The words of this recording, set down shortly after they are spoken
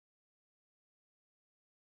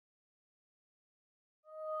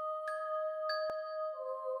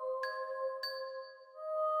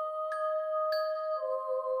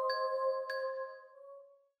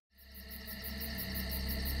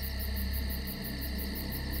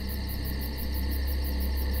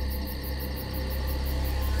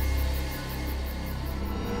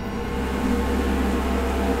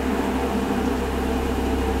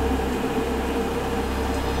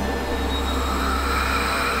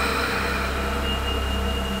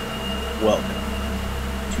Welcome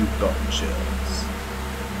to Garden Chills.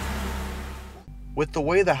 With the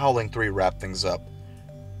way the Howling 3 wrapped things up,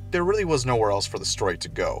 there really was nowhere else for the story to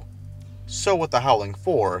go. So with the Howling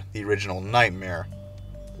 4, the original Nightmare,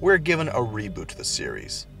 we're given a reboot to the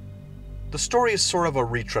series. The story is sort of a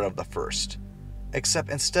retread of the first,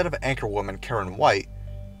 except instead of anchorwoman Karen White,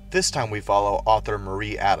 this time we follow author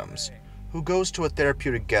Marie Adams, who goes to a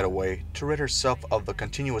therapeutic getaway to rid herself of the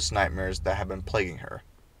continuous nightmares that have been plaguing her.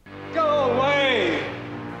 Go away!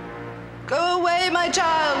 Go away, my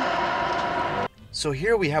child! So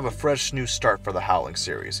here we have a fresh new start for the Howling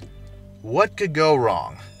series. What could go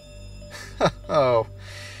wrong? Oh,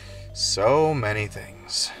 so many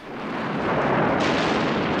things.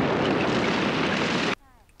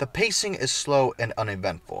 The pacing is slow and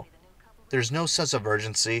uneventful. There's no sense of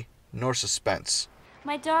urgency, nor suspense.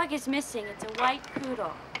 My dog is missing. It's a white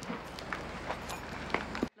poodle.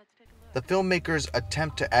 The filmmakers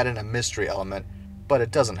attempt to add in a mystery element, but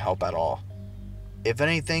it doesn't help at all. If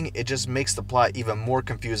anything, it just makes the plot even more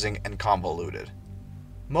confusing and convoluted.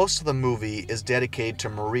 Most of the movie is dedicated to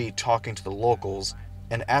Marie talking to the locals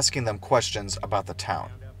and asking them questions about the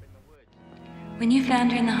town. When you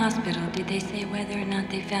found her in the hospital, did they say whether or not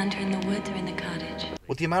they found her in the woods or in the cottage?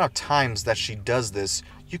 With the amount of times that she does this,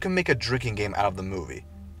 you can make a drinking game out of the movie.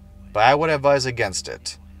 But I would advise against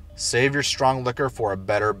it. Save your strong liquor for a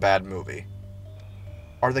better bad movie.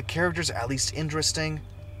 Are the characters at least interesting?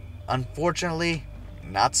 Unfortunately,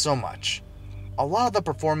 not so much. A lot of the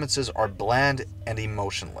performances are bland and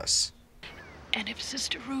emotionless. And if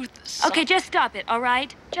Sister Ruth... Okay, just stop it, all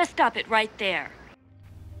right? Just stop it right there.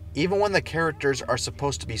 Even when the characters are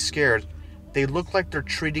supposed to be scared, they look like they're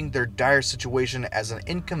treating their dire situation as an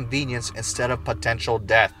inconvenience instead of potential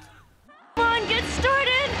death. Come on, get started!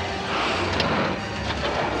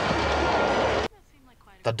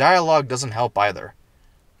 The dialogue doesn't help either.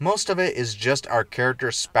 Most of it is just our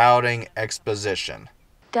characters spouting exposition.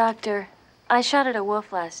 Doctor, I shot at a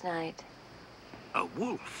wolf last night. A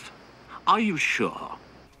wolf? Are you sure?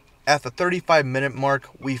 At the 35-minute mark,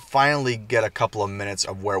 we finally get a couple of minutes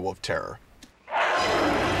of werewolf terror.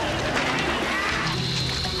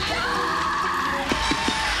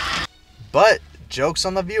 But, joke's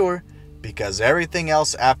on the viewer, because everything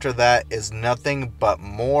else after that is nothing but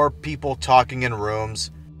more people talking in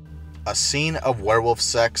rooms, a scene of werewolf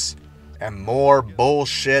sex, and more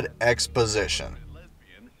bullshit exposition.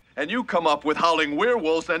 And you come up with howling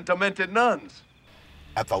werewolves and demented nuns.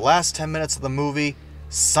 At the last 10 minutes of the movie,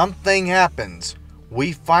 something happens.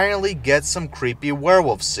 We finally get some creepy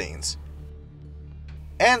werewolf scenes.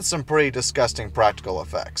 And some pretty disgusting practical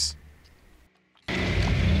effects.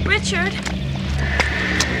 Richard!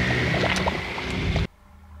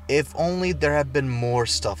 If only there had been more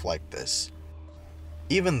stuff like this.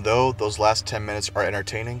 Even though those last 10 minutes are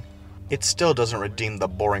entertaining, it still doesn't redeem the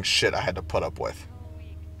boring shit I had to put up with.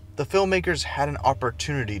 The filmmakers had an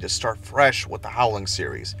opportunity to start fresh with the Howling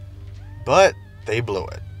series, but they blew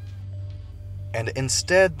it. And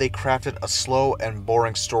instead, they crafted a slow and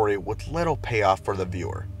boring story with little payoff for the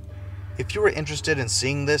viewer. If you were interested in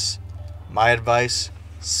seeing this, my advice,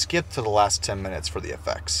 skip to the last 10 minutes for the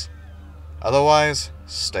effects. Otherwise,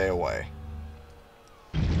 stay away.